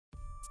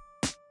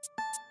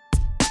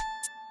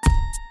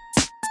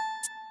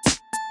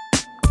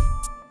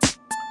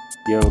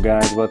Yo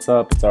guys, what's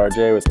up? It's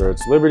RJ with Road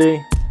to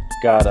Liberty.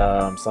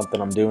 Got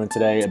something I'm doing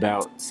today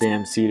about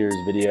Sam Seder's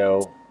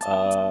video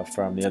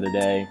from the other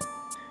day.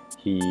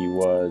 He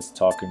was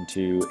talking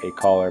to a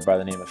caller by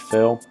the name of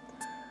Phil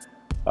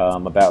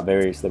about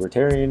various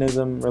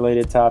libertarianism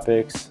related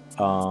topics.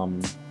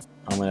 I'm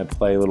going to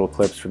play little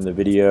clips from the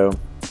video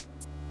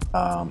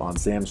on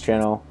Sam's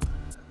channel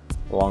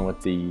along with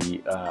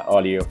the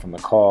audio from the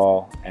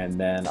call, and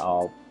then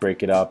I'll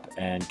break it up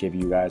and give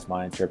you guys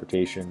my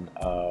interpretation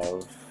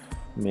of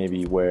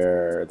maybe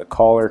where the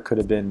caller could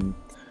have been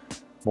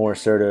more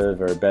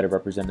assertive or better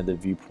represented the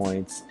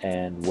viewpoints,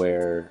 and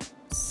where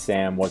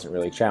Sam wasn't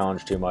really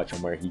challenged too much,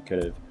 and where he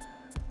could have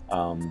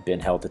been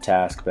held to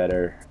task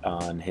better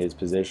on his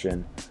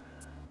position.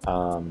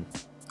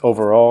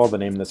 Overall, the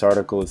name of this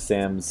article is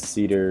Sam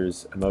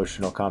Seder's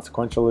Emotional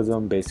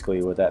Consequentialism.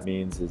 Basically what that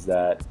means is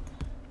that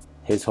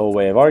his whole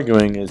way of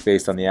arguing is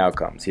based on the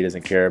outcomes. He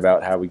doesn't care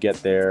about how we get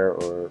there,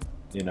 or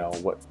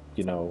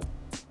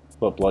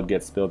what blood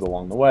gets spilled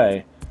along the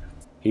way.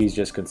 He's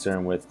just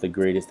concerned with the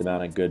greatest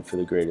amount of good for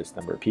the greatest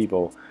number of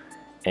people.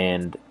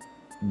 And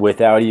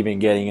without even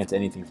getting into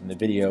anything from the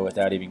video,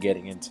 without even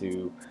getting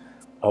into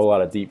a whole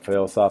lot of deep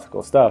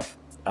philosophical stuff,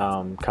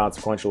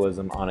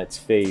 consequentialism on its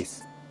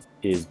face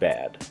is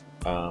bad.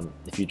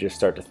 If you just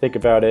start to think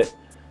about it,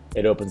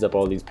 it opens up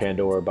all these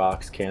Pandora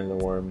box, can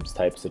of worms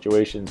type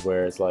situations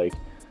where it's like,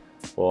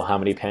 well, how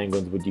many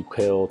penguins would you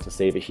kill to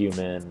save a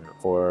human?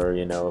 Or,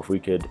 if we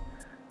could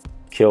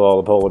kill all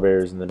the polar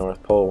bears in the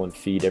North Pole and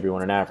feed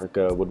everyone in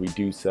Africa, would we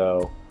do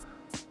so?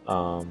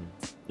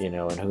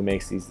 And who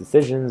makes these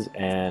decisions,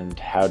 and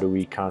how do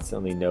we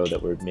constantly know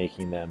that we're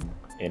making them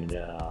in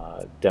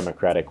a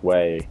democratic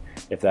way,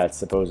 if that's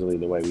supposedly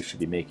the way we should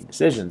be making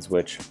decisions,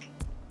 which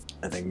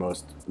I think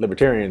most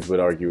libertarians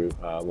would argue,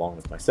 along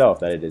with myself,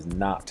 that it is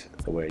not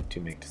the way to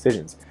make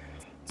decisions.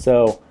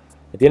 So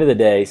at the end of the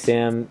day,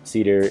 Sam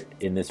Seder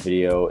in this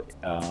video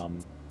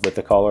with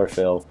the caller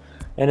Phil,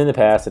 and in the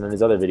past and in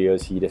his other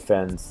videos, he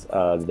defends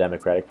the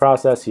democratic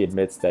process. He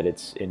admits that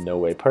it's in no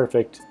way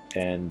perfect,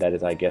 and that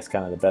is, I guess,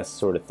 kind of the best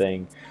sort of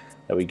thing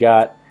that we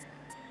got.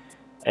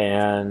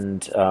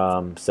 And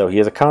so he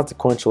has a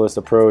consequentialist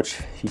approach.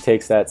 He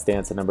takes that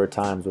stance a number of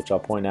times, which I'll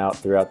point out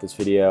throughout this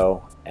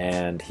video.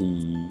 And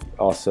he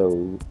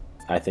also,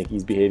 I think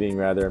he's behaving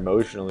rather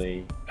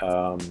emotionally.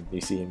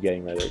 You see him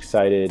getting rather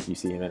excited. You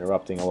see him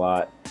interrupting a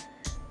lot.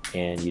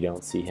 And you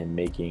don't see him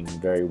making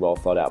very well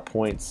thought out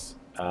points.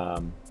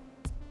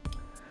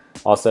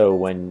 Also,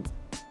 when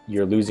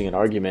you're losing an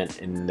argument,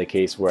 in the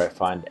case where I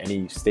find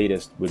any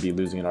statist would be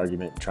losing an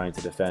argument trying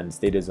to defend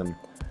statism,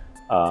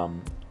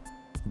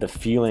 the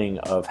feeling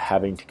of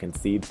having to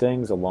concede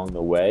things along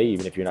the way,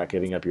 even if you're not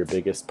giving up your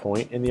biggest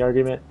point in the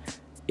argument,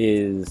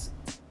 is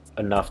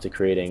enough to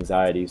create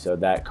anxiety. So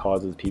that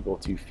causes people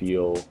to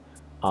feel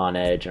on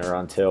edge or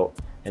on tilt,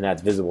 and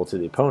that's visible to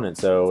the opponent.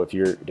 So if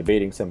you're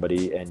debating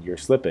somebody and you're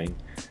slipping,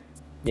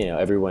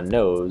 everyone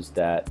knows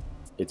that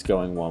it's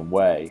going one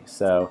way.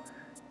 So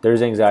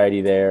there's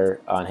anxiety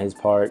there on his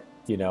part.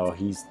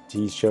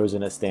 He's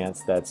chosen a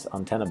stance that's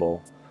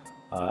untenable,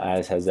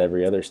 as has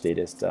every other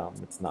statist.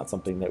 It's not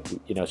something that,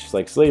 it's just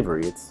like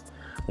slavery. It's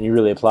when you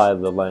really apply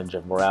the lens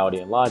of morality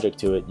and logic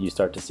to it, you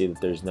start to see that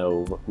there's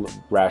no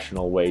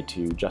rational way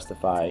to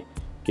justify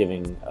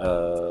giving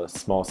a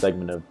small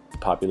segment of the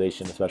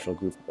population a special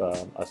group,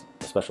 a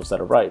special set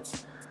of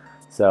rights.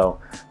 So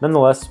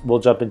nonetheless, we'll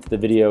jump into the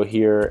video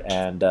here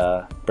and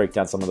break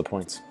down some of the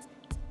points.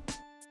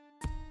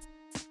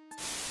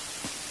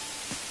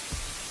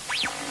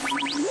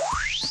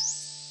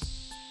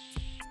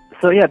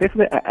 So yeah,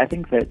 basically, I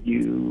think that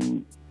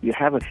you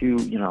have a few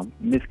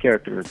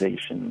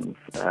mischaracterizations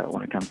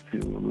when it comes to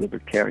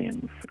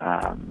libertarians.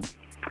 I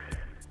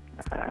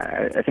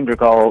think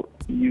recall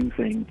you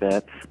saying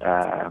that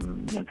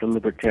to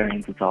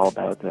libertarians it's all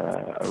about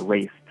a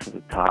race to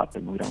the top,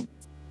 and we don't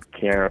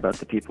care about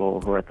the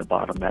people who are at the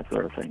bottom, that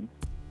sort of thing.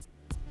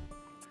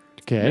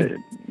 Okay.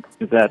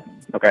 Is that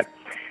okay?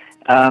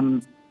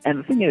 And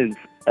the thing is,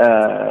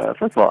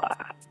 first of all,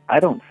 I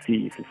don't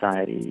see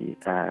society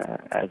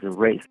as a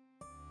race.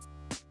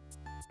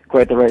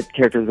 Quite the right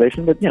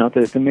characterization, but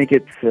to make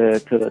it to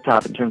the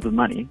top in terms of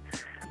money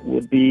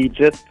would be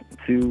just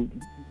to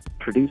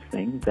produce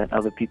things that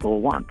other people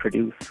want,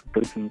 produce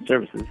goods and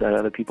services that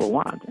other people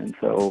want. And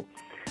so,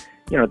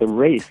 the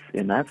race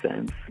in that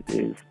sense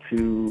is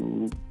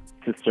to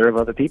serve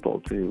other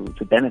people, to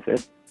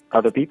benefit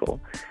other people.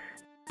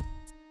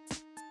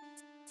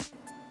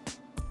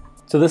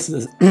 So this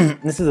is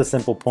this is a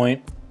simple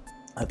point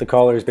that the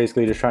caller is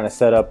basically just trying to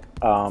set up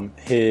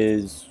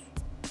his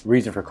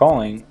reason for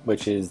calling,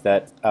 which is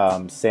that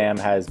Sam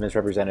has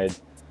misrepresented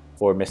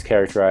or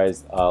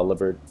mischaracterized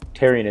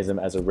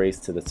libertarianism as a race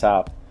to the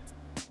top.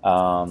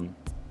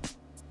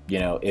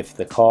 If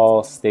the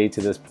call stayed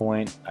to this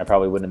point, I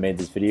probably wouldn't have made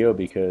this video,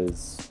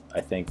 because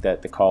I think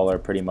that the caller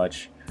pretty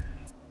much,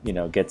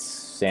 gets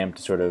Sam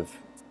to sort of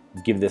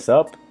give this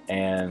up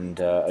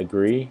and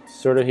agree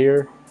sort of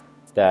here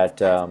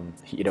that,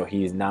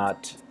 he's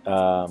not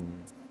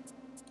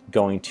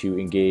going to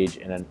engage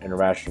in an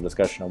irrational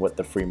discussion on what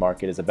the free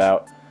market is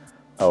about,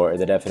 or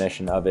the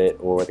definition of it,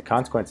 or what the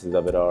consequences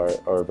of it are,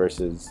 or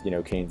versus, you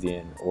know,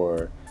 Keynesian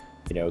or,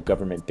 you know,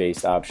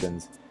 government-based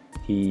options.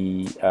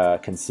 He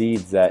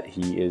concedes that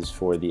he is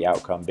for the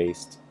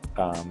outcome-based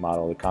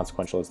model, the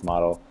consequentialist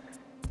model.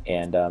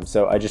 And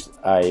so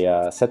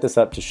I set this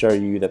up to show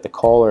you that the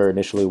caller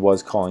initially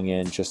was calling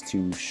in just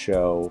to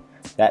show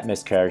that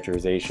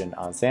mischaracterization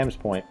on Sam's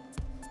point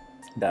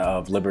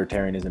of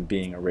libertarianism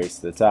being a race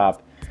to the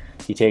top.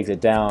 He takes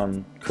it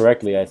down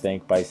correctly, I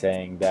think, by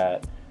saying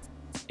that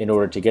in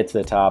order to get to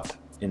the top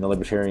in the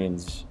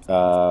libertarians'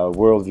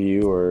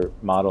 worldview or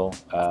model,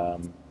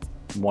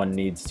 one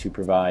needs to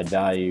provide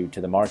value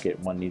to the market.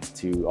 One needs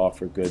to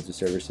offer goods or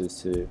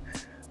services to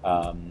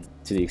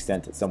the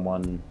extent that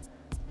someone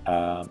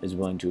is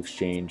willing to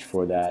exchange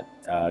for that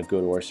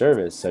good or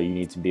service. So you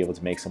need to be able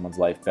to make someone's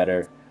life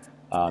better.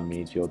 You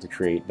need to be able to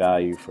create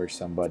value for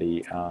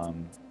somebody.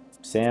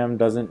 Sam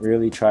doesn't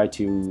really try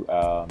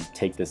to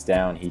take this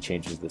down. He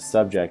changes the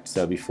subject.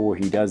 So before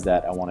he does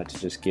that, I wanted to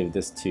just give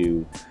this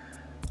to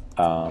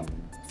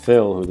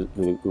Phil,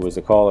 who was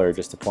a caller,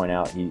 just to point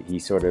out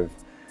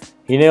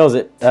he nails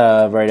it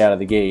right out of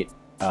the gate.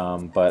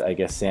 But I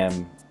guess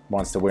Sam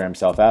wants to wear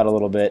himself out a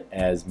little bit,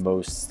 as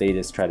most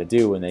statists try to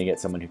do when they get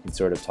someone who can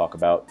sort of talk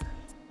about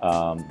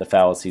the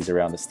fallacies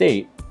around the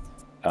state.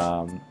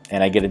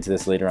 And I get into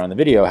this later on in the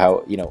video,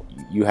 how, you know,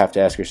 you have to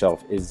ask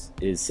yourself, is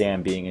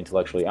Sam being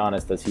intellectually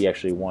honest? Does he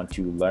actually want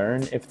to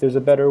learn if there's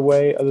a better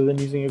way other than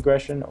using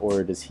aggression,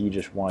 or does he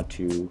just want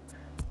to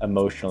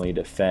emotionally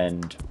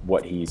defend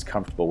what he's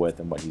comfortable with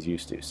and what he's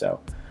used to? So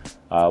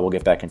we'll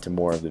get back into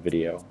more of the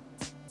video.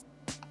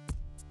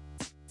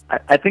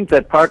 I think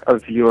that part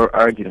of your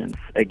arguments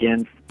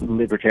against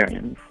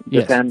libertarians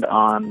depend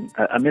on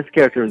a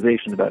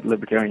mischaracterization about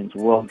libertarians'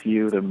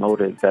 worldview, their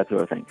motives, that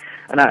sort of thing.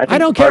 And I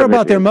don't care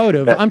about their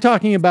motive. I'm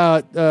talking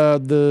about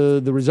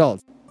the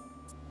results.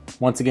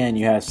 Once again,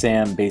 you have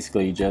Sam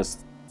basically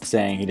just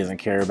saying he doesn't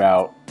care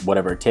about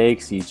whatever it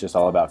takes. He's just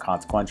all about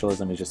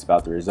consequentialism. He's just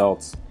about the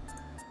results.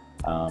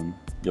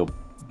 You'll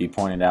be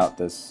pointed out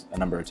this a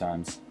number of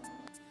times.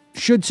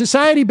 Should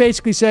society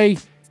basically say,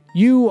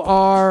 you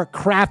are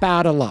crap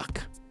out of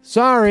luck?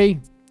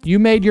 Sorry, you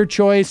made your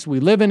choice. We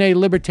live in a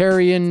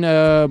libertarian,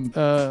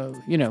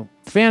 you know,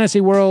 fantasy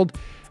world.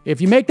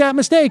 If you make that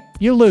mistake,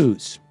 you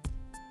lose.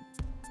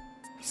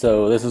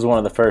 So this is one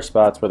of the first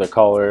spots where the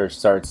caller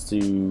starts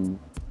to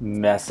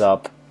mess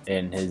up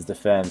in his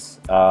defense.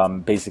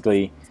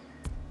 Basically,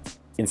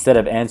 instead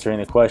of answering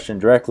the question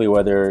directly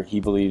whether he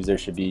believes there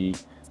should be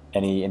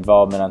any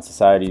involvement on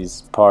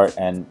society's part,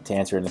 and to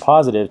answer in the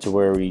positive to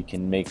where we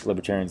can make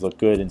libertarians look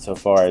good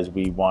insofar as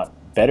we want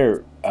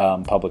better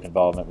public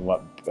involvement, we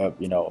want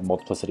you know, a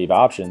multiplicity of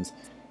options,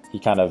 he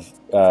kind of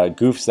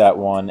goofs that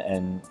one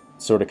and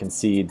sort of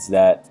concedes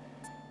that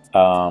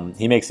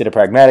he makes it a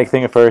pragmatic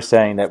thing at first,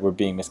 saying that we're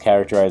being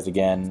mischaracterized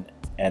again,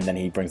 and then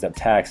he brings up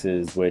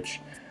taxes, which,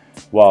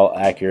 while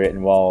accurate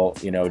and while,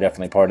 you know,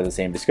 definitely part of the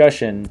same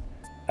discussion,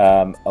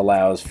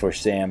 allows for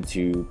Sam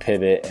to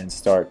pivot and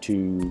start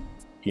to,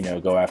 you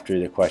know, go after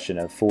the question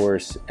of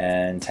force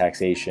and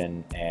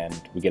taxation, and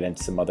we get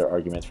into some other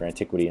arguments for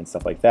antiquity and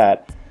stuff like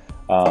that.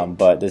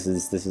 But this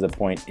is a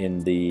point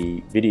in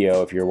the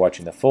video, if you're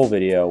watching the full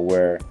video,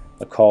 where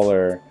the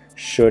caller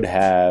should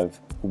have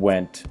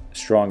went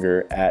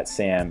stronger at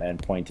Sam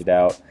and pointed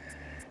out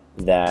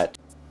that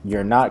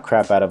you're not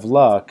crap out of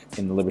luck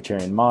in the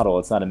libertarian model.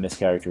 It's not a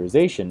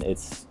mischaracterization.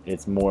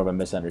 It's more of a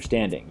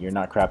misunderstanding. You're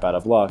not crap out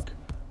of luck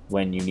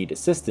when you need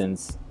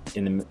assistance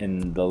in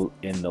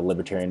the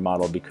libertarian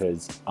model,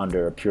 because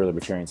under a pure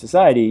libertarian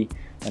society,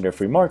 under a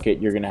free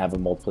market, you're going to have a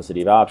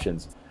multiplicity of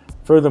options.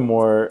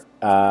 Furthermore,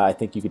 I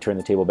think you could turn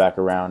the table back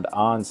around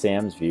on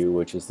Sam's view,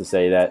 which is to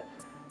say that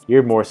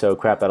you're more so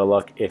crap out of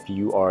luck if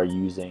you are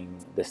using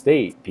the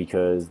state,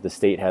 because the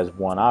state has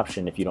one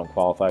option. If you don't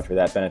qualify for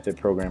that benefit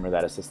program or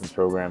that assistance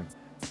program,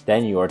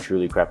 then you are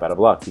truly crap out of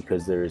luck,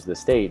 because there is the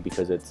state,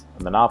 because it's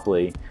a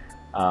monopoly.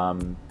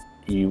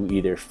 You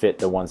either fit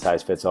the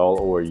one-size-fits-all,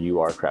 or you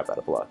are crap out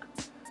of luck.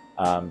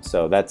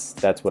 So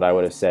that's what I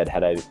would have said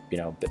had I, you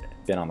know,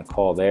 been on the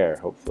call there,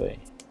 hopefully.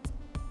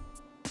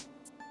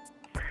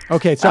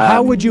 Okay, so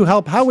how would you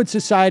help? How would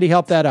society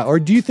help that out? Or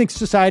do you think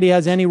society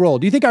has any role?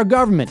 Do you think our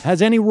government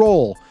has any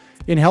role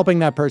in helping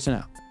that person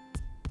out?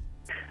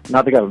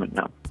 Not the government,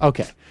 no.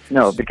 Okay.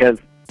 No, because...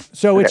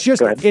 So okay,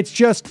 it's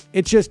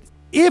just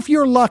if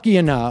you're lucky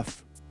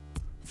enough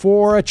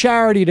for a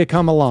charity to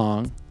come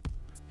along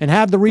and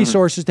have the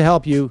resources to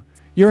help you,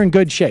 you're in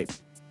good shape.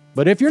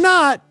 But if you're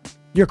not,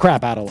 you're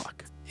crap out of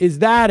luck. Is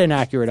that an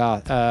accurate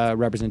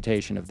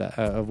representation of that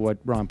of what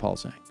Ron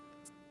Paul's saying?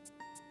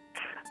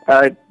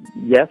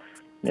 Yes,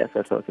 I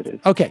suppose it is.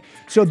 Okay,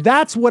 so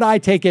that's what I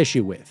take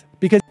issue with,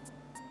 because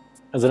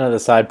as another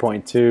side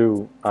point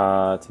too,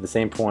 to the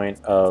same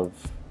point of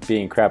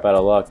being crap out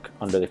of luck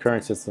under the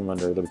current system,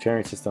 under the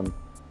libertarian system,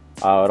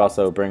 I would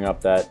also bring up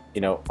that,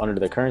 you know, under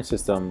the current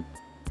system,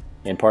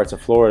 in parts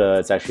of Florida,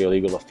 it's actually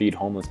illegal to feed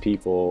homeless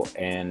people,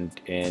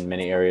 and in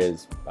many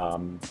areas,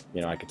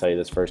 you know, I can tell you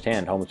this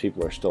firsthand, homeless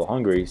people are still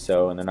hungry,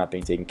 and they're not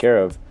being taken care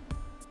of.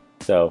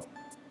 So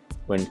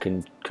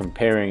when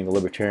comparing the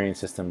libertarian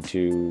system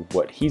to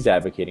what he's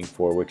advocating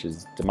for, which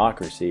is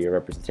democracy or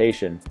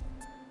representation,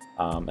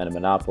 and a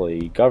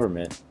monopoly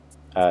government,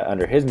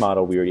 under his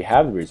model, we already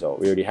have the result.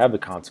 We already have the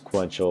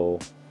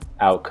consequential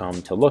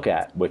outcome to look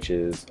at, which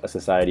is a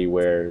society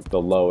where the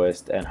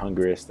lowest and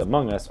hungriest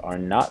among us are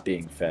not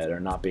being fed or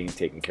not being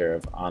taken care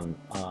of on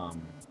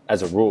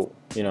as a rule.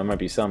 You know, there might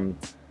be some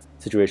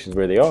situations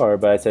where they are,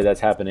 but I'd say that's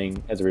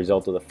happening as a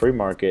result of the free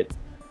market,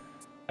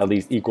 at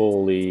least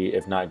equally,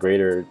 if not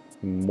greater,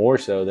 more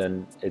so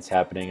than it's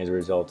happening as a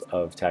result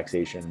of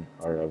taxation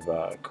or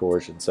of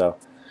coercion. So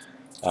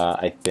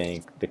I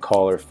think the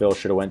caller Phil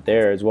should have went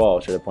there as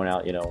well. Should have pointed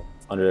out, you know,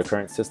 under the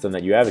current system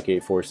that you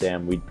advocate for,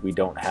 Sam, we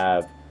don't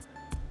have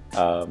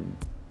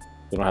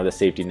the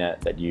safety net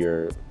that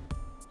you're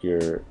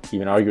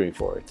even arguing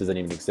for. It doesn't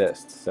even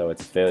exist, so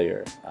it's a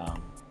failure.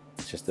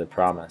 It's just a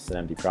promise, an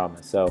empty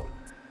promise. So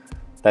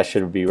that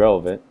should be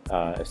relevant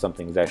if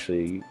something's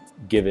actually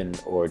given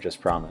or just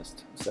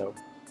promised. So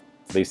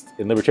at least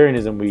in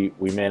libertarianism,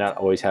 we may not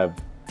always have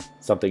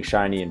something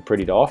shiny and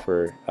pretty to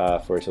offer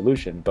for a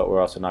solution, but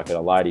we're also not going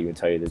to lie to you and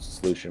tell you there's a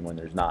solution when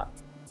there's not.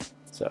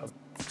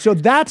 So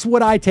that's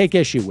what I take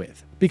issue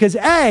with, because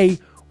A,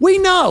 we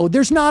know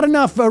there's not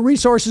enough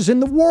resources in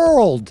the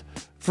world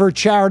for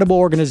charitable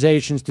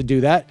organizations to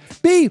do that.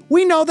 B,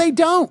 we know they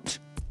don't.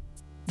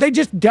 They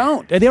just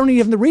don't. They don't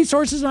even have the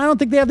resources, and I don't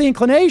think they have the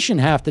inclination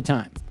half the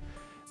time.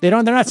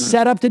 They're not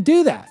set up to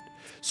do that.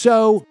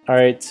 So, all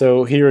right,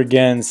 so here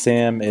again,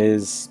 Sam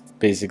is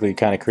basically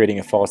kind of creating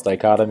a false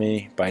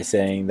dichotomy by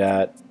saying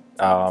that,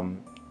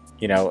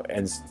 you know,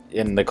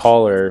 and the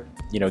caller,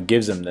 you know,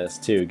 gives him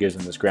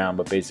this ground,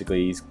 but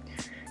basically he's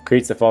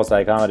creates the false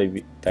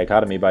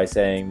dichotomy by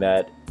saying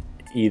that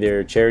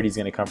either charity is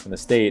going to come from the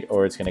state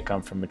or it's going to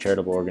come from a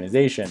charitable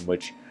organization,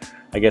 which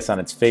I guess on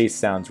its face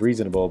sounds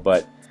reasonable,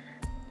 but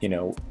you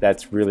know,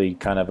 that's really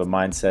kind of a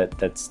mindset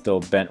that's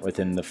still bent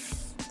within the,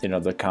 you know,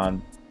 the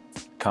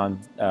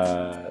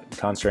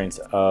constraints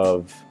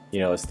of, you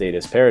know, a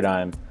statist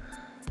paradigm.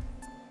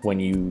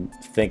 When you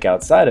think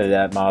outside of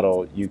that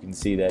model, you can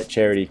see that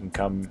charity can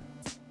come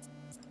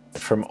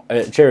from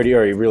charity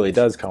already really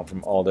does come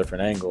from all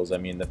different angles. I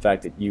mean, the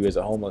fact that you as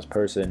a homeless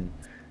person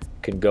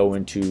can go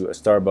into a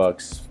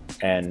Starbucks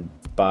and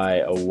buy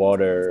a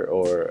water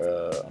or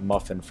a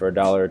muffin for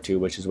 $1 or $2,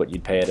 which is what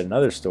you'd pay at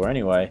another store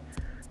anyway,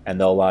 and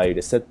they'll allow you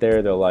to sit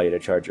there, they'll allow you to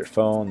charge your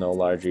phone, they'll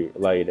allow you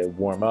to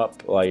warm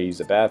up, allow you to use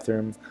the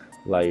bathroom,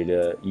 allow you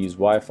to use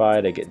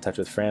Wi-Fi, to get in touch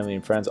with family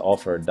and friends, all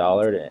for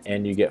 $1,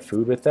 and you get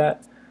food with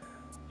that.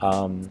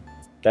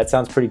 That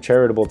sounds pretty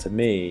charitable to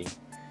me.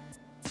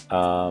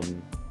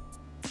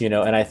 You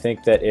know, and I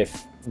think that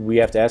if we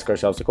have to ask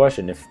ourselves the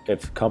question,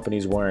 if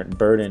companies weren't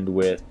burdened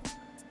with,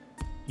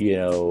 you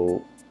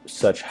know,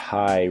 such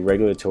high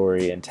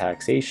regulatory and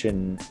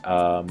taxation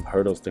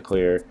hurdles to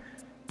clear,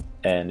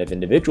 and if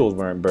individuals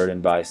weren't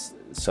burdened by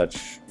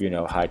such, you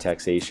know, high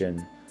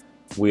taxation,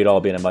 we'd all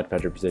be in a much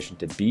better position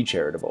to be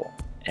charitable.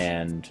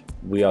 And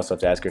we also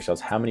have to ask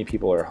ourselves, how many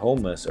people are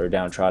homeless or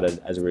downtrodden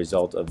as a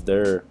result of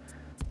their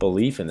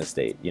belief in the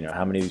state? You know,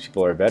 how many of these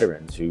people are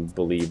veterans who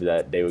believe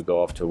that they would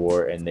go off to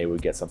war and they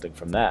would get something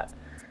from that,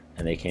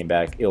 and they came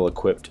back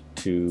ill-equipped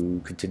to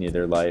continue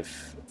their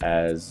life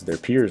as their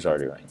peers are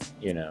doing,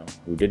 you know,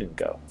 who didn't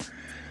go.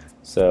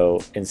 So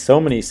in so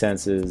many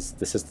senses,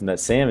 the system that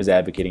Sam is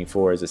advocating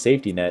for as a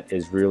safety net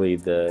is really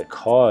the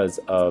cause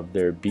of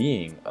there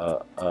being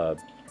a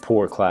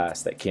poor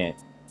class that can't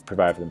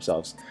provide for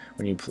themselves.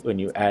 When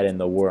you add in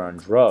the war on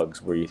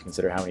drugs, where you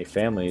consider how many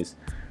families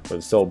where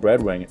the sole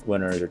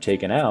breadwinners are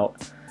taken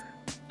out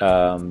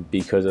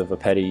because of a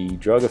petty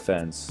drug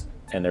offense,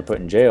 and they're put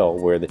in jail,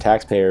 where the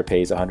taxpayer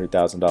pays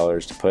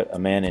 $100,000 to put a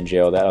man in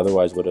jail that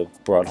otherwise would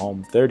have brought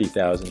home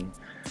 $30,000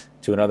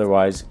 to an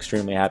otherwise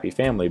extremely happy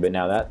family. But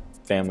now that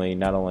family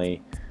not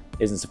only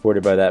isn't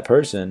supported by that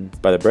person,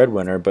 by the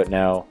breadwinner, but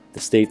now the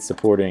state's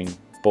supporting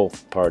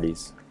both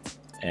parties.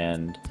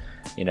 And,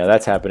 you know,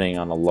 that's happening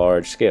on a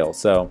large scale.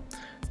 So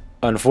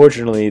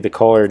unfortunately, the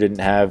caller didn't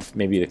have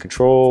maybe the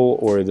control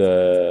or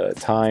the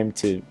time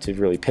to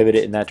really pivot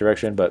it in that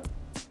direction, but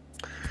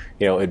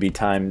you know, it'd be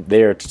time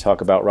there to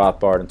talk about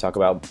Rothbard and talk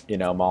about, you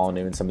know,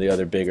 Molyneux and some of the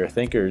other bigger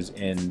thinkers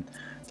in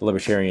the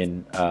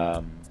libertarian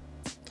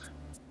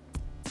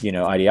you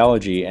know,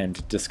 ideology, and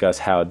to discuss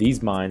how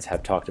these minds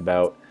have talked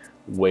about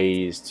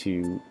ways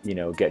to, you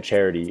know, get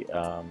charity.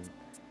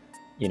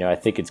 You know, I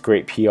think it's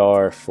great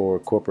PR for a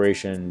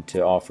corporation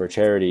to offer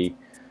charity,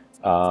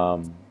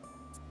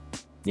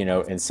 you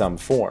know, in some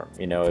form.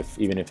 You know,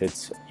 even if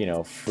it's, you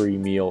know, free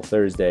meal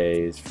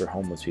Thursdays for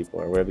homeless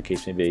people or whatever the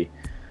case may be.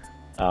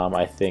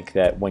 I think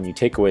that when you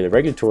take away the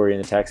regulatory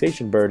and the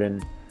taxation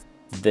burden,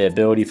 the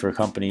ability for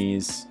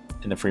companies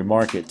in the free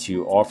market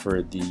to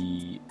offer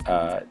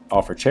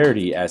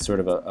charity as sort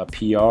of a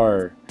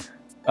PR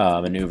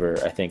maneuver,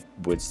 I think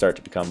would start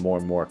to become more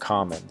and more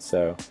common.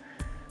 So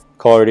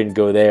caller didn't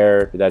go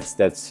there. That's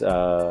something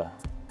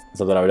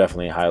I would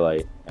definitely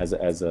highlight as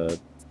a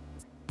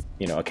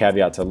a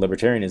caveat to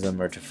libertarianism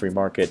or to free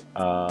market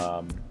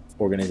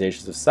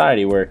organizations of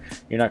society, where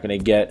you're not going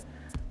to get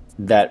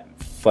that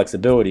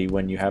flexibility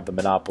when you have the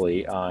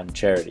monopoly on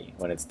charity.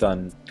 When it's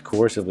done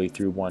coercively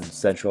through one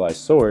centralized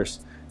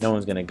source, no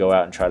one's going to go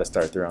out and try to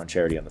start their own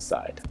charity on the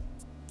side.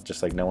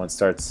 Just like no one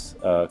starts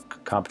a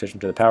competition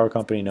to the power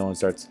company, no one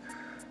starts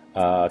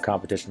a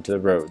competition to the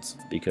roads,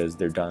 because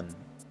they're done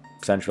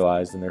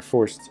centralized and they're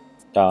forced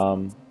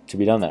to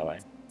be done that way.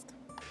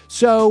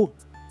 So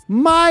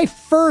my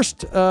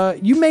first,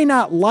 you may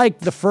not like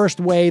the first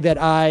way that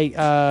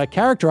I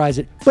characterize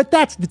it, but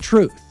that's the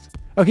truth.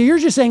 Okay, you're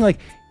just saying, like,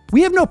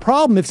 we have no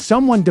problem if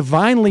someone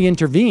divinely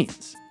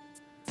intervenes.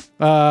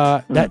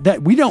 We're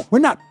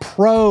not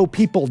pro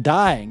people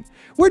dying.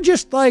 We're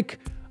just like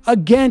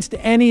against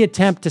any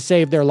attempt to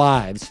save their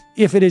lives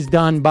if it is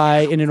done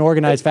in an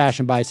organized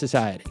fashion by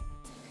society.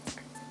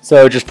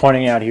 So just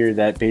pointing out here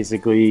that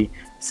basically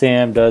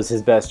Sam does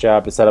his best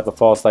job to set up a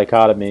false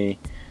dichotomy,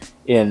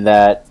 in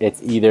that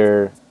it's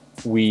either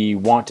we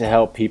want to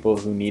help people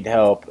who need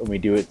help and we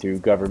do it through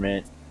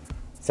government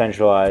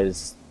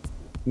centralized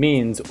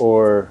means,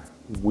 or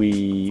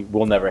we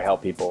will never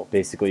help people.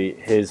 Basically,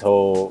 his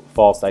whole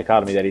false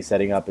dichotomy that he's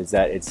setting up is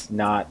that it's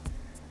not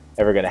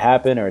ever going to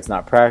happen, or it's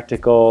not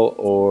practical,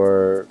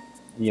 or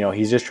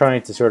he's just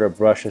trying to sort of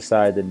brush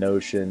aside the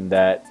notion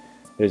that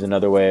there's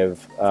another way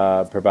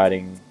of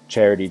providing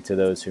charity to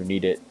those who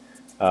need it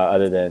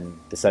other than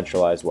the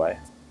centralized way.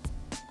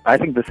 I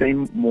think the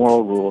same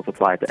moral rules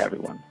apply to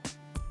everyone.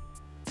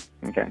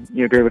 Okay,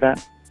 you agree with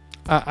that?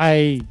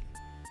 I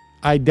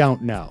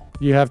don't know.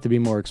 You have to be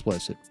more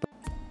explicit.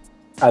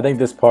 I think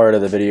this part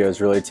of the video is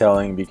really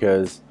telling,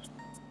 because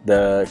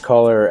the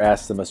caller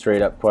asked him a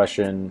straight up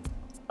question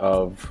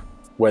of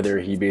whether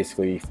he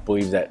basically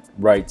believes that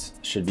rights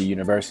should be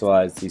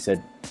universalized. He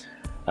said,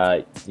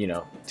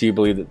 do you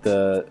believe that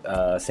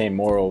the same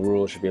moral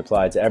rules should be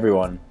applied to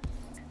everyone?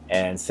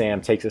 And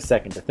Sam takes a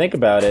second to think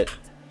about it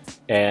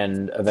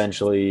and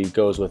eventually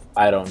goes with,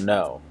 I don't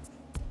know.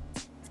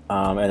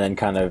 And then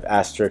kind of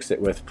asterisks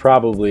it with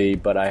probably,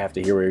 but I have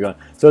to hear where you're going.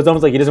 So it's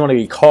almost like he doesn't want to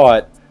be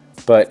caught,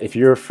 but if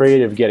you're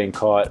afraid of getting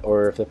caught,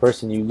 or if the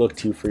person you look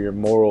to for your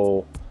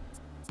moral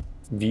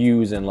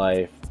views in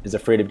life is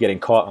afraid of getting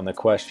caught on the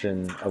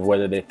question of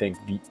whether they think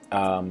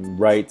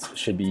rights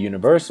should be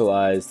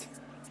universalized,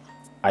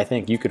 I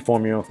think you could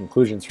form your own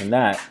conclusions from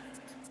that.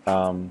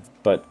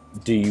 But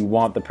do you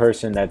want the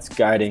person that's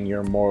guiding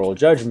your moral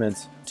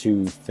judgments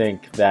to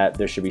think that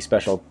there should be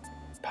special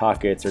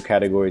pockets or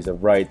categories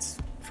of rights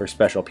for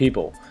special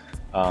people?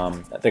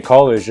 The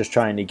caller is just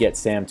trying to get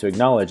Sam to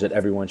acknowledge that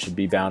everyone should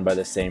be bound by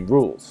the same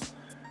rules.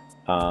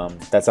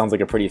 That sounds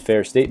like a pretty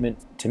fair statement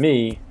to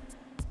me.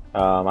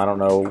 I don't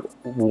know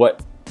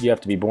what you have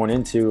to be born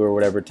into or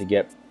whatever to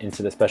get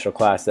into the special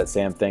class that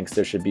Sam thinks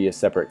there should be a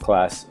separate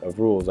class of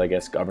rules, I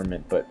guess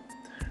government, but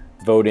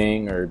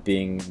voting or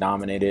being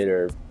nominated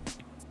or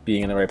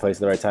being in the right place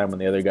at the right time when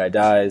the other guy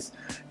dies,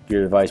 if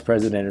you're the vice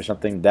president or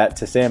something, that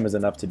to Sam is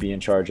enough to be in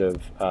charge of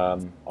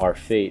our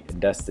fate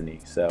and destiny.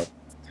 So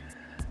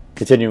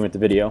continuing with the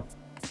video.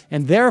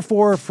 And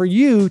therefore, for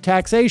you,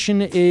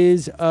 taxation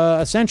is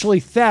essentially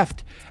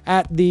theft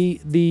at the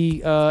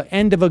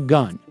end of a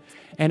gun.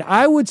 And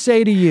I would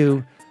say to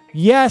you,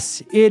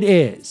 yes, it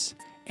is.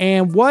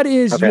 And what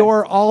is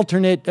your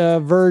alternate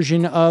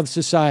version of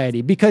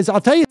society? Because I'll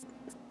tell you.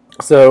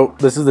 So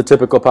this is the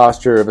typical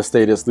posture of a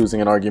statist losing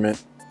an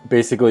argument.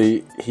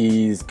 Basically,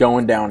 he's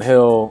going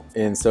downhill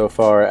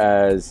insofar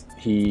as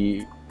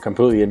he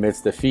completely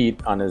admits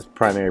defeat on his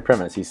primary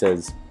premise. He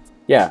says,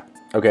 yeah,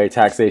 okay,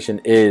 taxation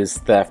is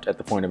theft at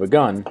the point of a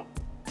gun.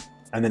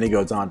 And then he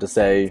goes on to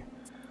say,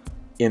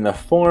 in the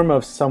form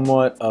of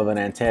somewhat of an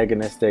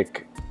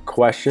antagonistic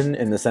question,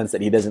 in the sense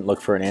that he doesn't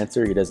look for an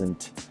answer. He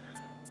doesn't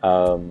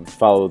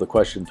follow the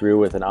question through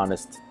with an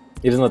honest...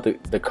 He doesn't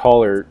let the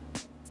caller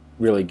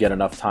really get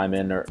enough time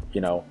in, or,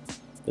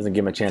 doesn't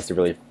give him a chance to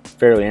really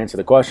fairly answer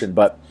the question.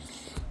 But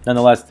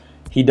nonetheless,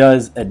 he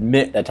does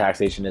admit that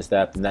taxation is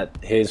theft, and that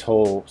his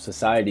whole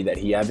society that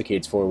he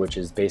advocates for, which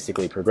is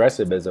basically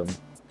progressivism,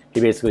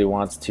 he basically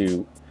wants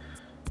to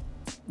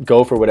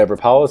go for whatever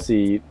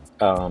policy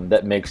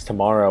that makes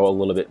tomorrow a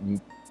little bit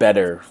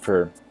better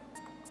for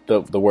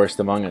the worst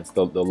among us,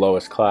 the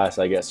lowest class,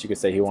 I guess you could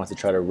say. He wants to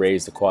try to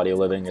raise the quality of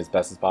living as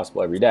best as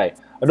possible every day.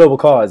 A noble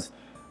cause,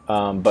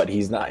 but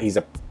he's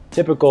a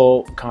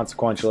typical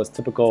consequentialist,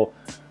 typical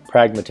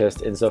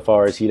pragmatist,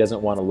 insofar as he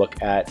doesn't want to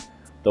look at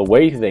the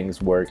way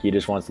things work. He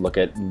just wants to look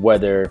at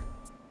whether...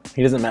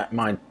 He doesn't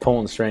mind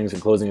pulling strings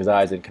and closing his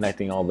eyes and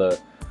connecting all the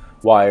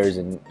wires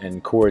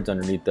and cords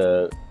underneath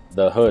the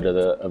hood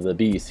of the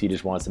beast. He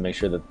just wants to make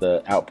sure that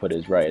the output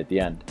is right at the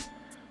end,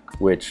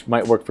 which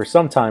might work for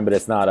some time, but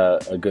it's not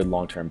a good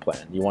long-term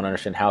plan. You want to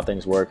understand how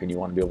things work, and you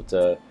want to be able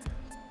to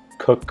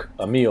cook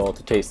a meal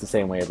to taste the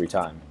same way every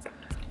time.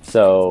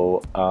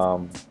 So,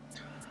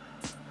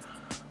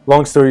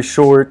 long story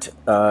short,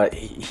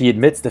 he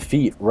admits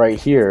defeat right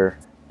here,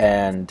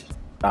 and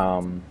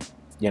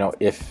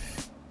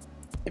if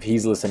if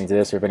he's listening to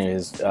this, or if any of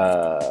his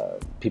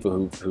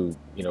people who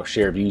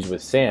share views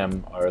with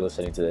Sam are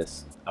listening to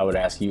this, I would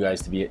ask you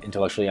guys to be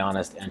intellectually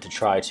honest and to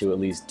try to at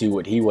least do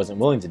what he wasn't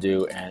willing to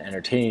do and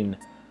entertain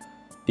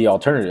the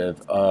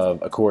alternative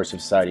of a coercive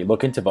society.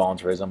 Look into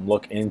voluntarism.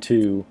 Look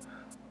into,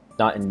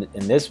 not in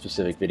this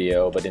specific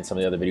video, but in some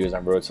of the other videos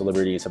on Road to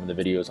Liberty, some of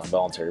the videos on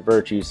voluntary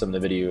virtue, some of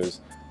the videos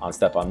on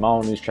Stefan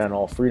Molyneux's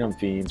channel, Freedom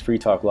Fiends, Free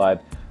Talk Live.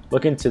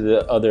 Look into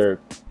the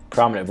other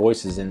prominent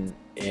voices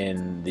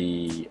in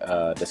the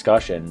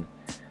discussion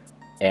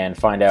and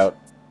find out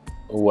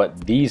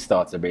what these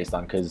thoughts are based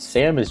on, because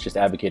Sam is just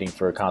advocating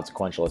for a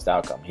consequentialist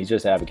outcome. He's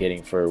just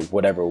advocating for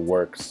whatever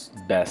works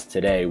best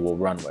today we'll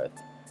run with.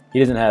 He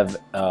doesn't have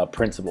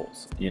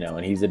principles,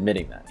 and he's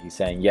admitting that. He's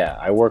saying, yeah,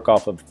 I work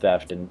off of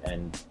theft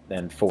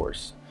and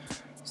force.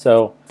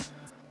 So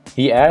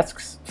he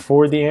asks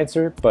for the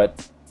answer,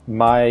 but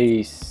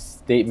my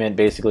statement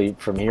basically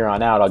from here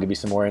on out, I'll give you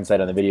some more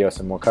insight on the video,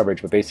 some more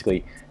coverage, but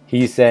basically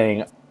he's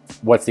saying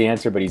what's the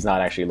answer, but he's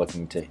not actually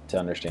looking to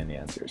understand the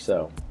answer.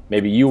 So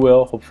maybe you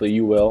will, hopefully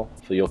you will,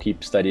 hopefully you'll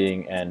keep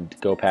studying and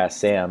go past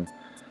Sam.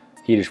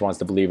 He just wants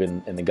to believe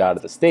in the God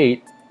of the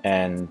state,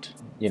 and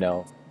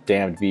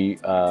damned be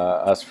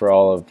us for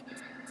all of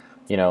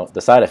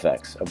the side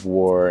effects of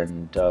war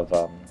and of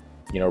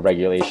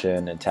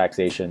regulation and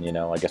taxation.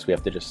 I guess we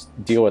have to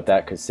just deal with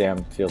that because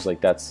Sam feels like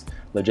that's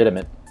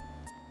legitimate.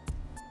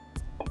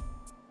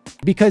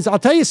 Because I'll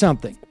tell you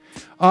something,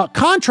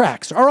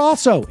 contracts are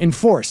also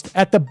enforced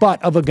at the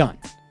butt of a gun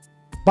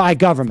by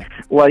government.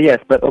 Well, yes,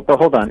 but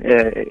hold on.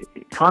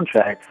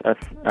 Contracts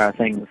are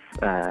things,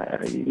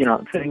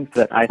 things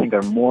that I think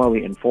are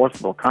morally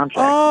enforceable. Contracts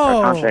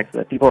are contracts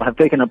that people have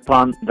taken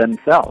upon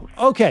themselves.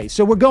 Okay,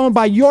 so we're going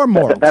by your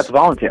morals. That's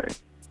voluntary.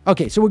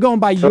 Okay, so we're going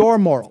by your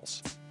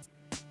morals.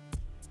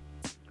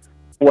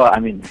 Well,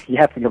 I mean, you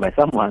have to go by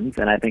someone's,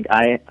 and I think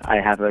I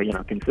have a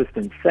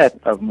consistent set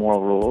of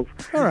moral rules.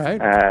 All right.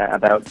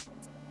 About.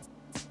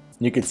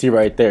 You can see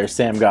right there,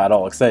 Sam got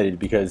all excited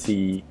because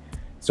he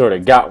sort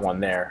of got one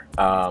there.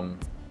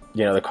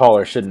 The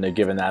caller shouldn't have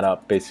given that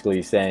up,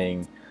 basically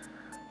saying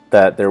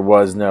that there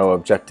was no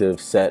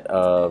objective set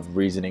of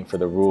reasoning for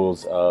the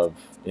rules of,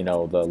 the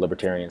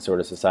libertarian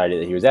sort of society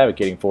that he was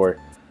advocating for.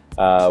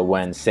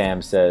 When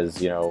Sam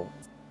says,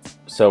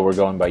 so we're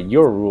going by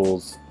your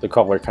rules, the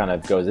caller kind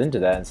of goes into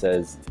that and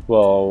says,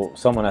 well,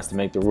 someone has to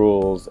make the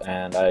rules,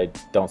 and I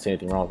don't see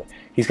anything wrong with it.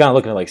 He's kind of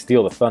looking to like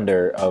steal the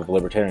thunder of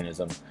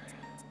libertarianism.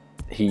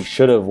 He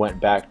should have went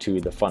back to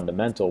the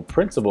fundamental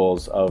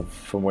principles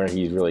from where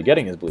he's really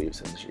getting his beliefs.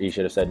 And he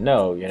should have said,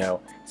 no,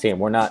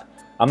 Sam,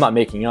 I'm not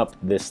making up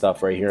this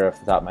stuff right here off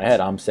the top of my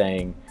head. I'm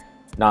saying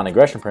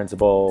non-aggression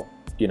principle,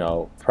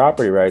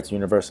 property rights,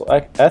 universal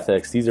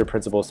ethics. These are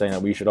principles saying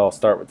that we should all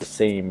start with the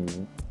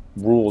same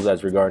rules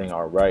as regarding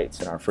our rights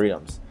and our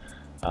freedoms.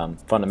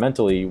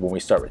 Fundamentally, when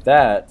we start with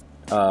that,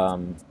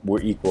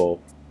 we're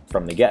equal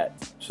from the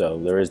get. So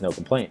there is no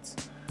complaints.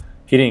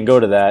 He didn't go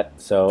to that,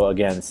 so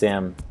again,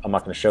 Sam, I'm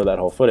not going to show that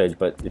whole footage,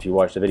 but if you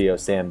watch the video,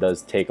 Sam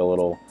does take a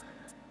little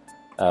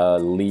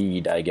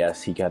lead, I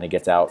guess. He kind of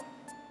gets out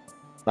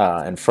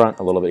in front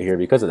a little bit here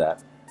because of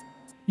that.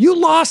 You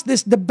lost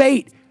this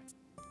debate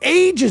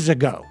ages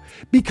ago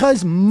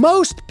because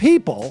most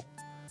people,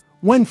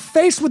 when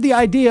faced with the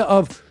idea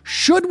of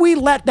should we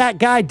let that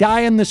guy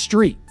die in the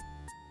street,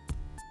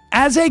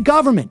 as a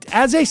government,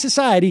 as a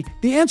society,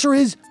 the answer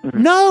is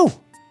no.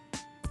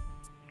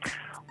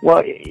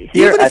 Well,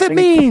 even if it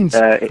means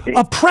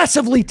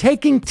oppressively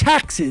taking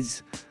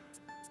taxes,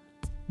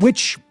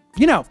 which,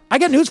 I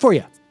got news for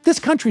you. This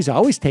country's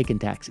always taken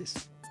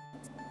taxes.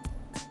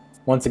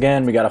 Once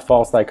again, we got a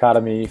false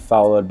dichotomy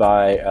followed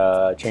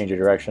by change of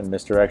direction,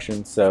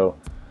 misdirection. So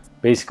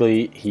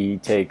basically, he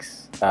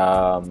takes,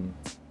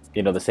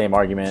 the same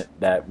argument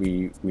that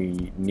we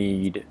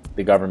need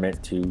the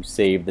government to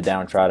save the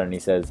downtrodden. He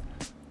says,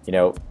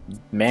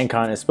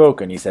 mankind has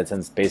spoken. He said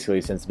since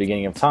the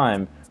beginning of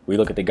time, we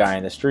look at the guy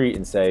in the street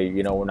and say,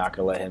 we're not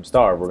going to let him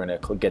starve. We're going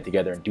to get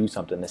together and do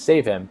something to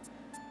save him.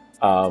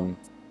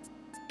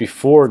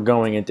 Before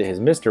going into his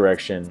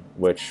misdirection,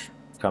 which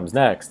comes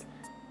next,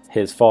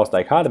 his false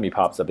dichotomy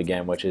pops up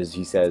again, which is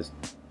he says,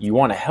 you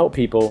want to help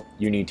people,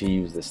 you need to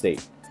use the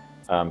state.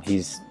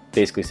 He's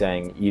basically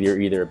saying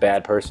either a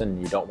bad person,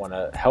 you don't want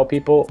to help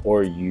people,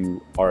 or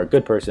you are a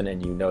good person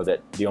and you know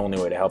that the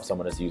only way to help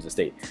someone is to use the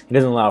state. He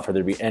doesn't allow for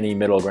there to be any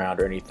middle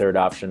ground or any third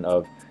option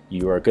of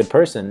you are a good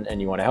person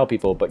and you want to help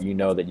people, but you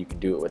know that you can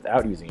do it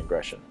without using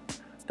aggression.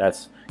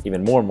 That's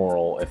even more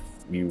moral if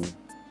you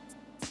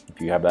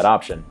have that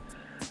option.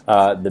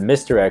 The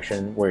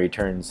misdirection, where he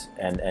turns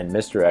and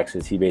misdirects,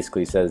 is he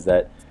basically says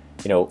that,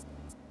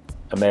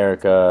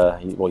 America,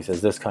 he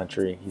says this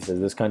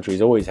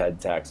country's always had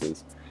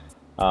taxes.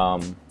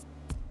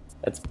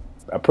 That's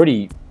a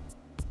pretty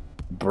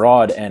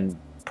broad and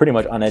pretty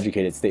much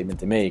uneducated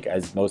statement to make,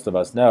 as most of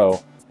us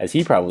know, as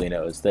he probably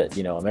knows, that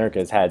America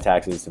has had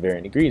taxes to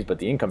varying degrees, but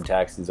the income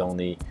tax is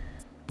only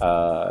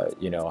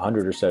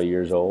 100 or so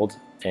years old,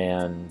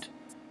 and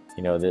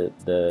You know,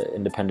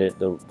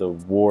 the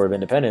war of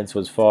independence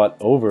was fought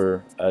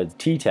over a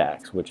tea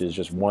tax, which is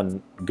just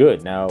one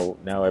good. Now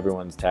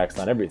everyone's taxed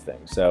on everything.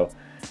 So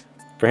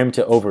for him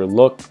to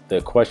overlook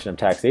the question of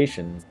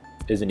taxation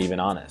isn't even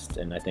honest,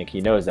 and I think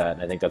he knows that,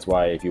 and I think that's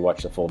why if you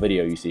watch the full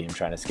video, you see him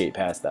trying to skate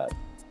past that.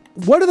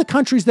 What are the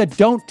countries that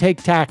don't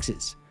take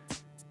taxes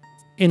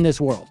in this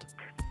world?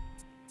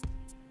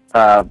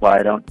 Well,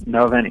 I don't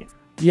know of any.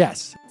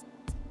 Yes.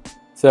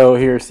 So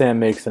here Sam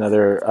makes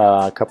another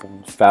couple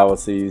of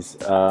fallacies.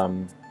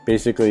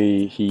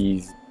 Basically,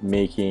 he's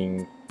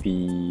making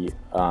the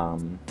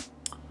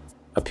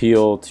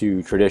appeal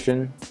to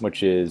tradition,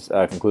 which is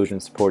a conclusion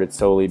supported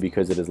solely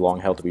because it is long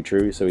held to be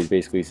true. So he's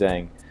basically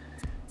saying,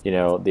 you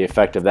know, the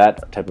effect of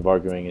that type of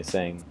arguing is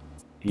saying,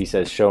 he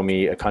says, show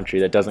me a country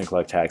that doesn't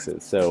collect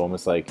taxes. So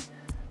almost like,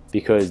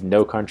 because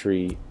no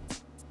country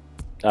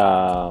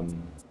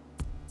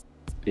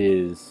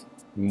is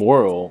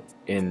moral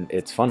in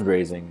its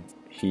fundraising,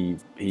 he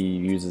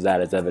uses that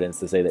as evidence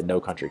to say that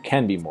no country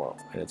can be moral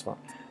in its fund.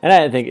 And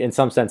I think in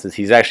some senses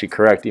he's actually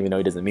correct, even though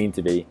he doesn't mean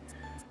to be,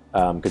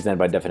 because then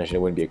by definition it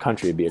wouldn't be a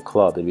country, it'd be a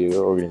club, it'd be an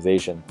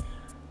organization.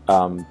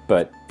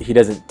 But he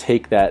doesn't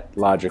take that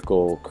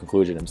logical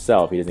conclusion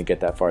himself. He doesn't get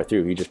that far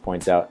through. He just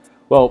points out,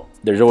 well,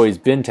 there's always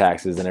been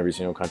taxes in every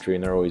single country,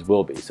 and there always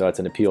will be. So it's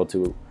an appeal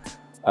to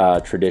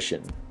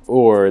tradition.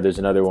 Or there's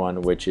another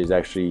one, which is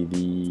actually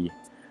the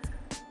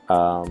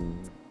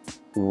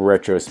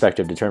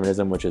retrospective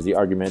determinism, which is the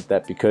argument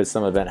that because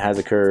some event has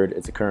occurred,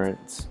 its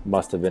occurrence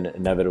must have been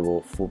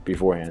inevitable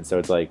beforehand. So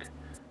it's like,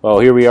 well,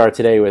 here we are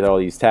today with all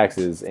these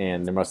taxes,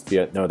 and there must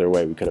be no other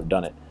way we could have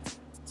done it.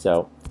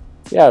 So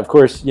yeah, of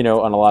course, you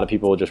know, on a lot of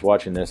people just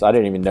watching this, I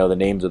didn't even know the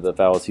names of the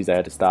fallacies. I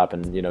had to stop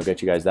and, you know,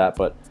 get you guys that,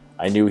 but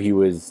I knew he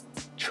was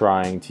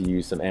trying to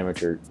use some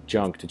amateur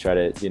junk to try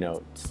to, you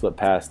know, slip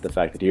past the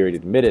fact that he already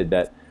admitted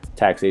that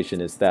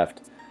taxation is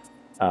theft.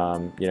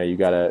 You know, you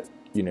gotta,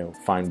 you know,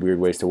 find weird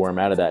ways to worm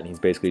out of that, and he's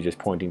basically just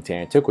pointing to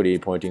antiquity,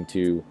 pointing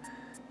to,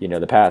 you know,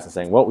 the past, and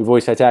saying, well, we've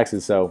always had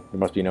taxes, so there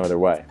must be no other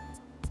way.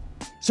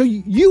 So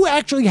you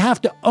actually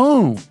have to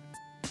own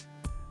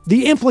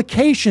the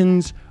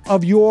implications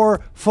of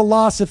your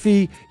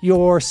philosophy,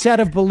 your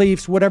set of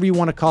beliefs, whatever you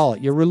want to call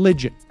it, your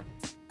religion.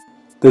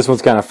 This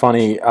one's kind of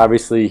funny.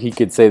 Obviously, he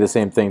could say the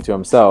same thing to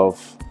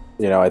himself.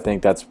 You know, I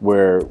think that's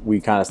where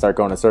we kind of start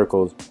going in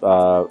circles.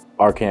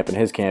 Our camp and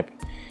his camp,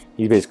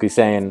 he's basically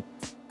saying,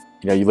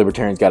 you know, you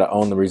libertarians got to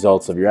own the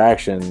results of your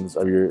actions,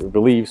 of your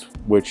beliefs,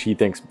 which he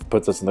thinks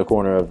puts us in the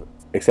corner of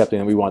accepting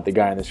that we want the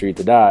guy in the street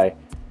to die.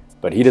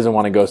 But he doesn't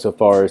want to go so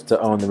far as to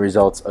own the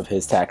results of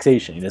his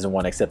taxation. He doesn't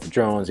want to accept the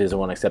drones. He doesn't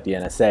want to accept the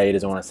NSA. He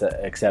doesn't want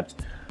to accept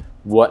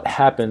what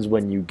happens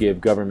when you give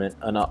government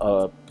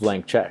a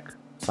blank check,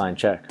 signed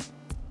check.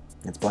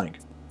 It's blank.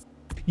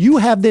 You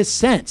have this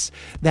sense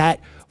that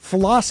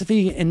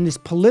philosophy and this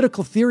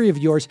political theory of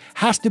yours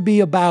has to be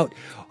about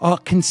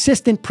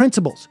consistent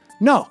principles.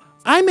 No,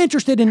 I'm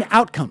interested in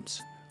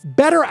outcomes,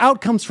 better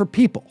outcomes for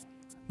people.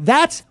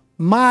 That's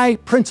my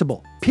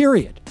principle,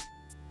 period.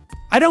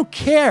 I don't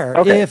care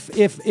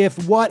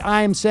if what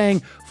I'm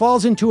saying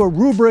falls into a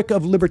rubric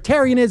of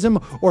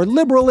libertarianism or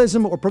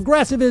liberalism or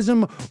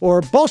progressivism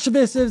or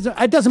Bolshevism.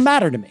 It doesn't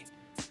matter to me.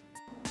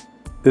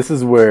 This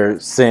is where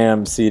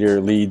Sam Seder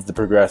leads the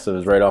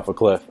progressives right off a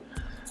cliff.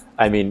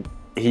 I mean,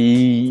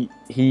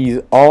 he's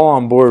all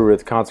on board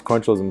with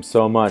consequentialism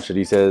so much that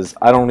he says,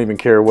 I don't even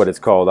care what it's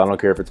called. I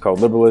don't care if it's called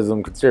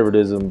liberalism,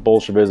 conservatism,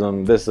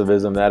 Bolshevism,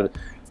 thisism, that.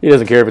 He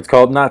doesn't care if it's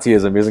called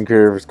Nazism. He doesn't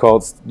care if it's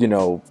called, you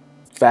know,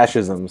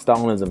 fascism,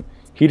 Stalinism.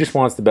 He just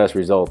wants the best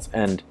results,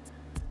 and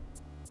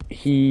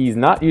he's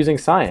not using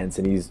science.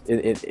 And he's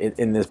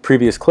in this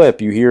previous clip,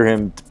 you hear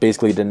him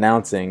basically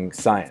denouncing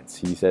science.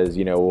 He says,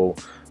 you know,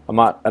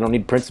 well, I don't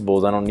need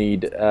principles. I don't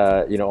need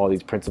you know, all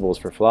these principles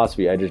for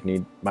philosophy. I just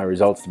need my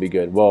results to be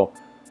good. Well,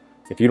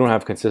 if you don't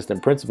have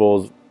consistent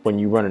principles when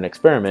you run an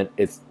experiment,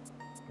 it's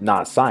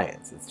not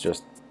science. It's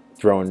just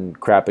throwing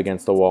crap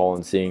against the wall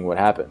and seeing what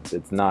happens.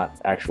 It's not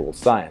actual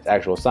science.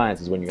 Actual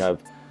science is when you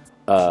have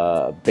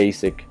a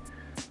basic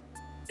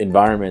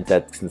environment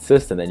that's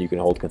consistent and you can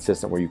hold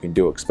consistent where you can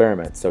do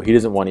experiments. So he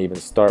doesn't want to even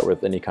start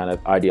with any kind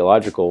of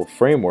ideological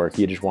framework.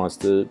 He just wants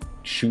to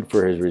shoot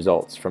for his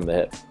results from the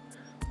hip.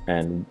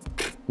 And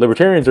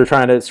libertarians are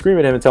trying to scream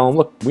at him and tell him,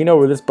 look, we know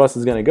where this bus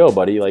is going to go,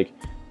 buddy. Like,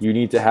 you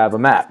need to have a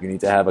map. You need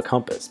to have a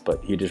compass.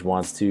 But he just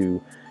wants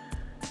to,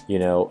 you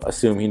know,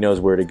 assume he knows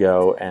where to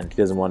go, and he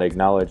doesn't want to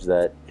acknowledge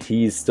that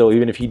he's still,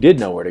 even if he did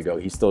know where to go,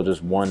 he's still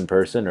just one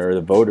person, or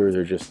the voters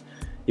are just,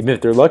 even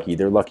if they're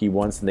lucky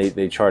once and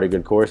they chart a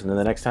good course, and then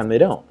the next time they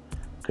don't,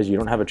 because you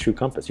don't have a true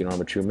compass, you don't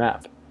have a true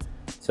map.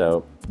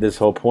 So this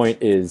whole point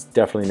is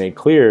definitely made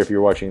clear if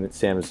you're watching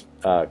Sam's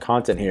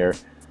content here,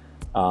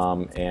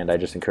 and I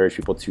just encourage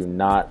people to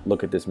not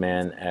look at this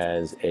man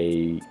as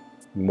a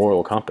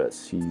moral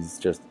compass. He's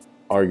just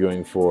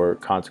arguing for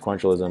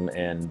consequentialism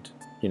and,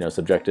 you know,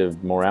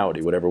 subjective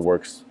morality. Whatever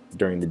works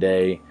during the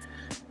day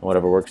and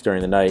whatever works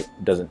during the night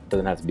doesn't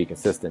have to be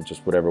consistent.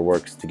 Just whatever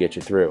works to get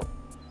you through.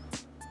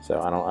 So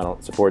I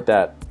don't support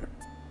that.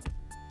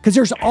 Because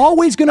there's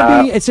always going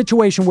to be a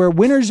situation where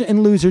winners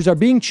and losers are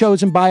being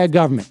chosen by a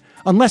government,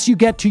 unless you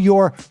get to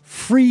your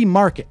free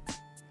market,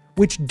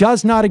 which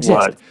does not exist.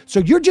 What? So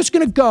you're just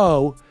going to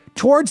go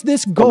towards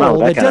this goal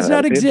that does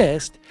not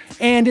exist,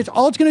 and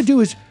all it's going to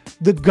do is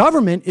the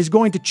government is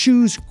going to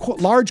choose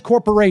large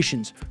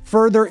corporations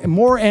further and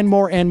more and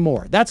more and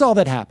more. That's all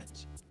that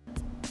happens.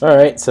 All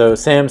right, so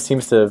Sam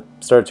seems to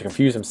start to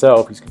confuse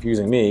himself. He's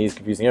confusing me. He's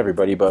confusing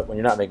everybody. But when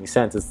you're not making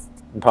sense, it's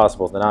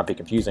impossible to not be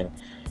confusing.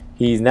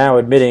 He's now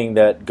admitting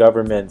that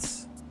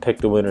governments pick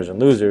the winners and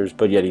losers,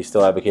 but yet he's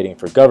still advocating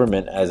for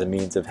government as a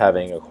means of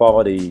having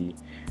equality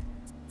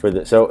for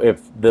the. So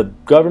if the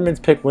governments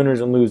pick winners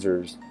and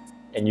losers,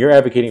 and you're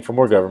advocating for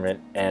more government,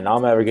 and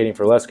I'm advocating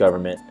for less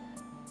government,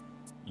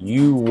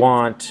 you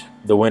want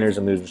the winners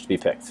and losers to be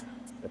picked,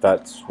 if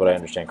that's what I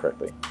understand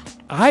correctly.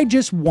 I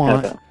just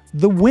want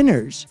the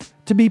winners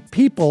to be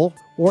people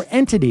or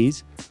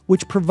entities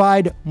which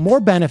provide more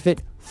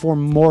benefit for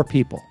more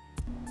people.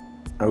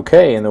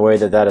 Okay, and the way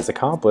that that is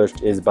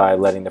accomplished is by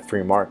letting the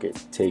free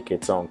market take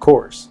its own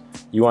course.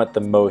 You want the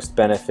most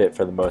benefit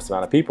for the most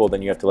amount of people,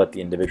 then you have to let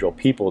the individual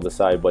people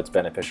decide what's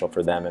beneficial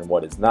for them and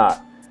what is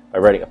not. By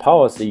writing a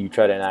policy, you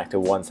try to enact a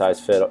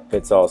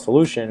one-size-fits-all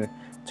solution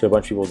to a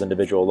bunch of people's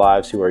individual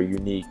lives who are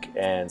unique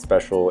and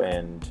special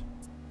and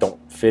don't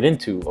fit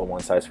into a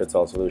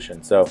one-size-fits-all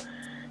solution. So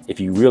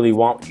if you really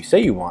want what you say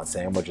you want,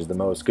 Sam, which is the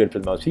most good for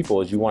the most people,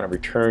 is you want to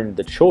return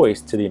the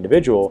choice to the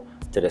individual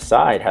to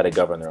decide how to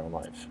govern their own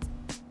life.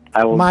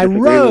 I will My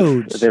disagree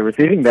roads, they're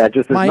receiving that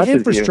just as my much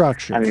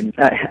infrastructure. as you.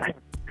 I mean,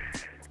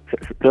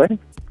 go ahead.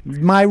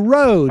 My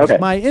roads, Okay.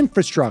 my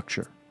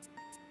infrastructure.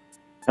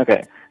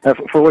 Okay,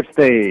 for which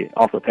they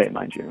also pay,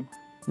 mind you.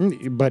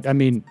 But I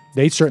mean,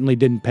 they certainly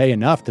didn't pay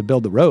enough to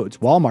build the roads.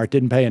 Walmart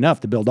didn't pay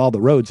enough to build all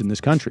the roads in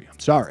this country. I'm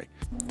sorry.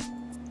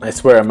 I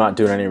swear I'm not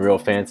doing any real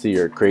fancy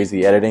or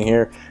crazy editing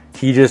here.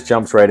 He just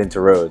jumps right into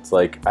roads.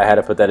 Like, I had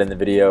to put that in the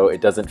video.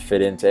 It doesn't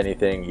fit into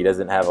anything. He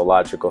doesn't have a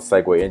logical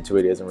segue into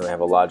it. He doesn't really have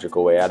a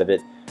logical way out of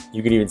it.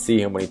 You can even see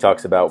him when he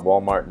talks about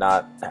Walmart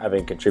not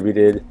having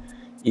contributed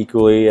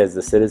equally as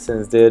the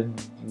citizens did,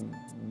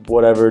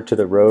 whatever, to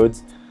the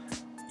roads.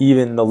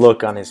 Even the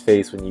look on his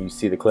face when you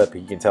see the clip,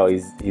 you can tell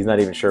he's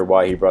not even sure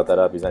why he brought that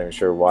up. He's not even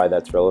sure why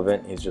that's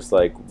relevant. He's just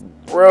like,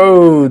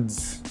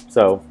 roads.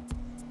 So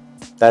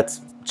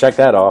check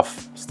that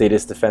off.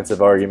 Statist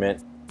defensive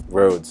argument,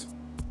 roads.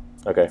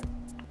 Okay.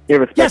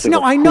 Yes,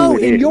 no, I know.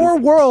 In your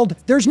world,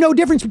 there's no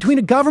difference between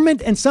a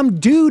government and some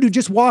dude who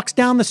just walks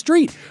down the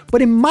street.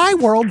 But in my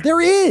world,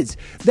 there is.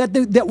 That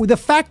the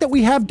fact that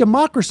we have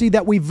democracy,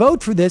 that we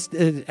vote for this,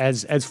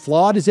 as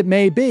flawed as it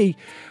may be,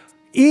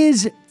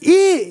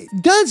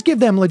 does give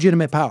them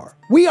legitimate power.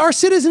 We are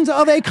citizens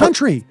of a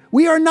country.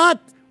 We're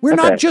not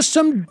just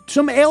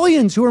some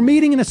aliens who are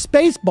meeting in a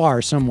space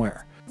bar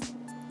somewhere.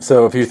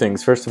 So a few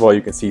things. First of all,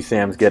 you can see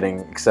Sam's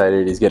getting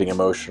excited. He's getting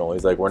emotional.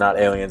 He's like, we're not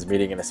aliens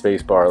meeting in a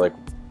space bar. Like,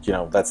 you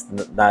know, that's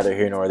neither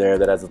here nor there.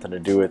 That has nothing to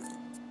do with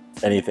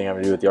anything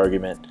having to do with the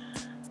argument.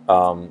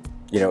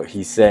 You know,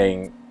 he's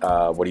saying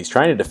what he's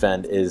trying to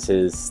defend is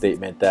his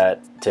statement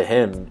that to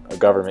him, a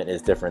government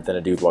is different than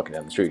a dude walking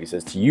down the street. He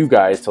says, to you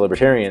guys, to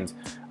libertarians,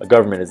 a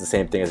government is the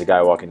same thing as a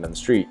guy walking down the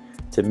street.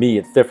 To me,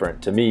 it's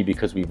different. To me,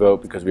 because we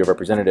vote, because we have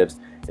representatives,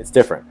 it's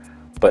different.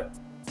 But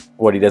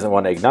what he doesn't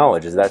want to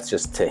acknowledge is that's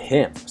just to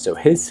him. So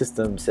his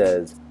system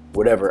says,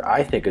 whatever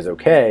I think is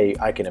okay,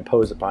 I can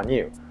impose upon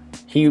you.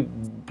 He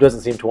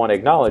doesn't seem to want to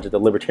acknowledge that the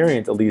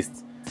libertarians, at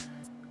least,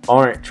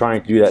 aren't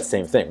trying to do that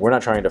same thing. We're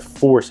not trying to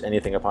force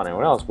anything upon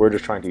anyone else. We're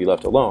just trying to be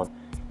left alone.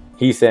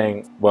 He's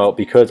saying, well,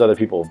 because other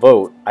people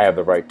vote, I have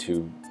the right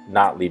to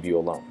not leave you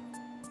alone.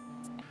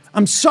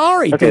 I'm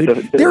sorry,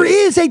 dude. There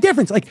is a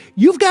difference. Like,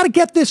 you've got to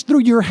get this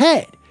through your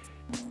head.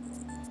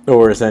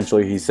 Or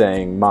essentially he's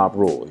saying mob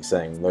rule. He's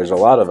saying there's a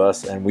lot of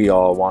us and we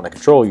all want to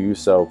control you,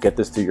 so get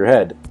this through your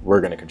head.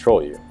 We're going to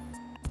control you.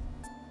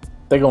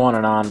 They go on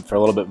and on for a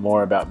little bit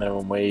more about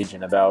minimum wage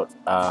and about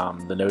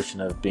the notion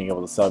of being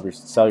able to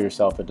sell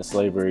yourself into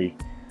slavery.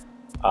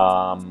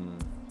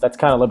 That's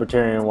kind of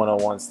Libertarian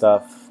 101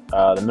 stuff.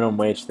 The minimum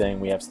wage thing,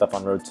 we have stuff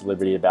on Road to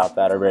Liberty about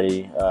that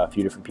already, a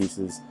few different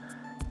pieces.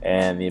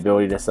 And the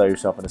ability to sell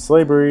yourself into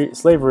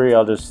slavery,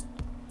 I'll just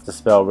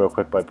dispel real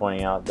quick by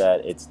pointing out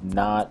that it's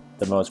not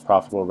the most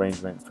profitable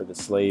arrangement for the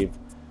slave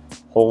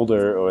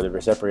holder or the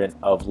recipient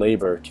of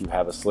labor to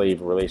have a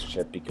slave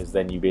relationship, because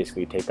then you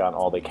basically take on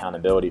all the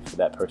accountability for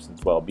that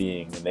person's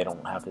well-being, and they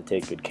don't have to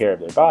take good care of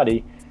their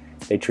body.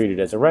 They treat it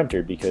as a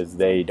renter because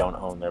they don't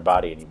own their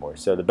body anymore.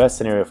 So the best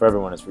scenario for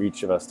everyone is for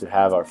each of us to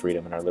have our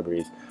freedom and our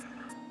liberties,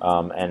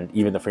 and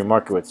even the free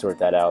market would sort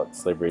that out.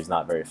 Slavery is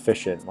not very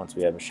efficient once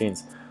we have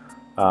machines.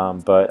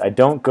 But I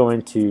don't go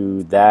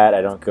into that.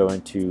 I don't go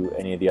into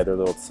any of the other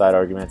little side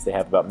arguments they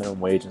have about minimum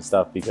wage and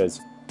stuff,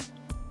 because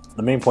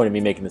the main point of me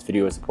making this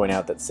video is to point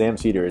out that Sam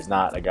Seder is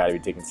not a guy to be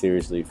taken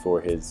seriously for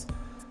his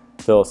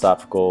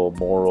philosophical,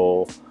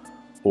 moral,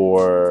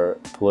 or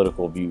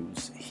political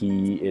views.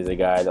 He is a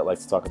guy that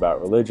likes to talk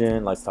about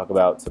religion, likes to talk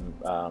about some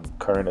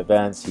current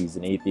events. He's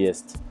an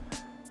atheist,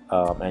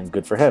 and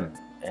good for him.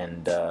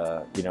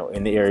 you know,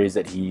 in the areas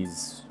that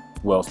he's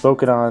well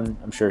spoken on,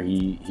 I'm sure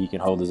he can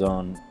hold his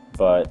own.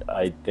 But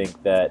I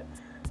think that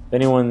if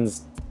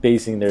anyone's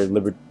basing their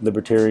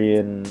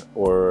libertarian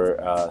or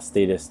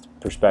statist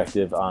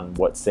perspective on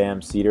what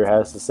Sam Seder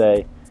has to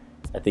say,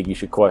 I think you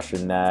should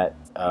question that.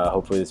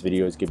 Hopefully this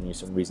video has given you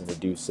some reason to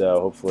do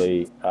so.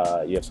 Hopefully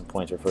you have some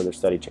points for further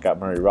study. Check out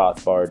Murray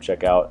Rothbard,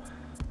 check out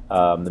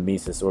the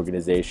Mises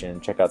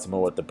organization, check out some of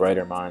what the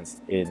brighter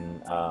minds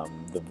in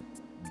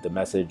the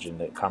message and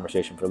the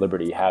conversation for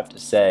liberty have to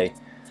say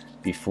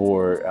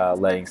before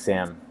letting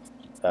Sam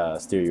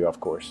steer you off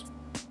course.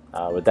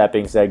 With that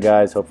being said,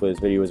 guys, hopefully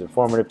this video was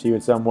informative to you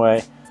in some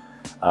way.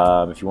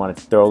 If you want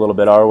to throw a little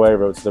bit our way,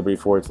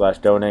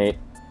 roadsliberty.org/donate,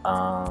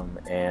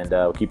 and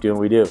we'll keep doing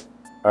what we do.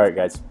 All right,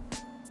 guys.